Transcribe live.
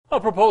A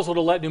proposal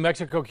to let New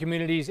Mexico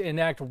communities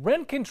enact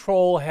rent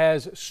control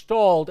has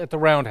stalled at the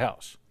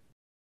Roundhouse.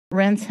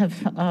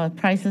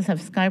 Prices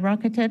have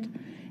skyrocketed,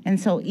 and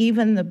so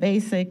even the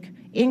basic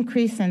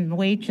increase in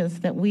wages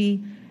that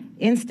we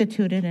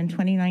instituted in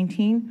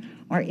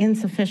 2019 are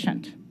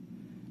insufficient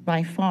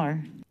by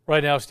far.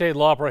 Right now, state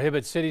law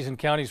prohibits cities and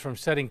counties from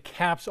setting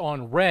caps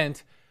on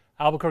rent.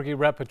 Albuquerque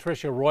Rep.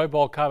 Patricia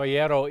Roybal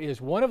Caballero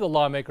is one of the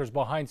lawmakers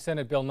behind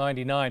Senate Bill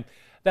 99.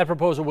 That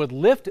proposal would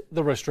lift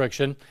the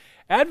restriction.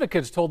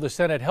 Advocates told the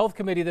Senate Health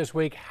Committee this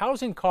week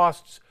housing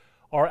costs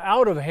are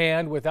out of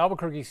hand, with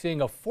Albuquerque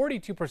seeing a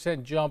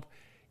 42% jump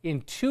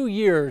in 2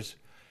 years.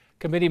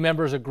 Committee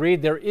members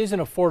agreed there is an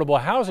affordable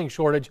housing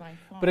shortage,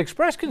 but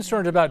expressed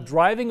concerns about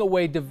driving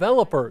away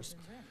developers.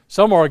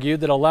 Some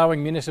argued that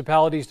allowing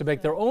municipalities to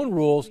make their own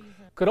rules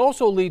could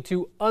also lead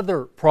to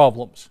other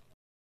problems.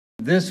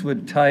 This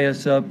would tie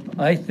us up,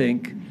 I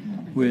think,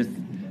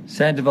 with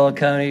Sandoval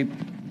County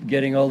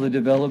getting all the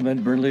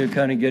development, Bernalillo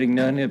County getting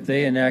none if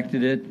they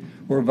enacted it,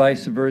 or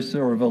vice versa,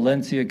 or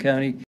Valencia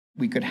County.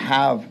 We could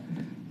have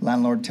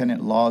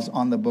landlord-tenant laws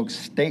on the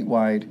books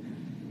statewide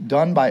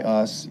done by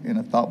us in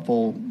a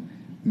thoughtful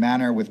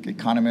manner with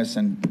economists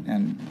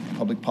and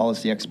public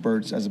policy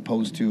experts, as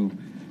opposed to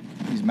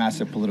these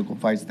massive political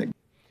fights.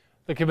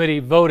 The committee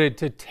voted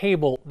to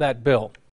table that bill.